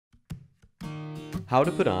How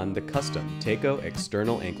to put on the custom TayCo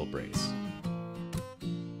external ankle brace.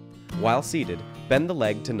 While seated, bend the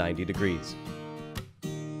leg to 90 degrees.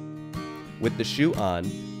 With the shoe on,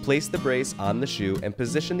 place the brace on the shoe and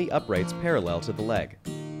position the uprights parallel to the leg.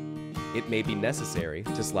 It may be necessary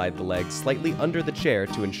to slide the leg slightly under the chair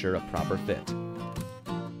to ensure a proper fit.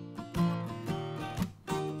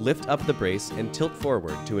 Lift up the brace and tilt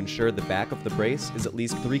forward to ensure the back of the brace is at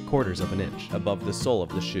least 3/4 of an inch above the sole of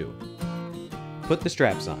the shoe. Put the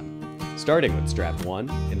straps on, starting with strap 1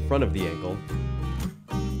 in front of the ankle,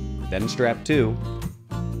 then strap 2,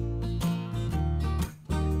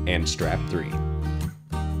 and strap 3.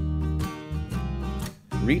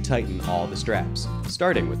 Retighten all the straps,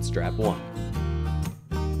 starting with strap 1.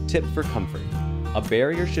 Tip for comfort. A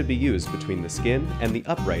barrier should be used between the skin and the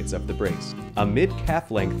uprights of the brace. A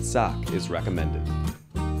mid-calf length sock is recommended.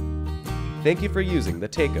 Thank you for using the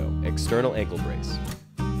TayCo external ankle brace.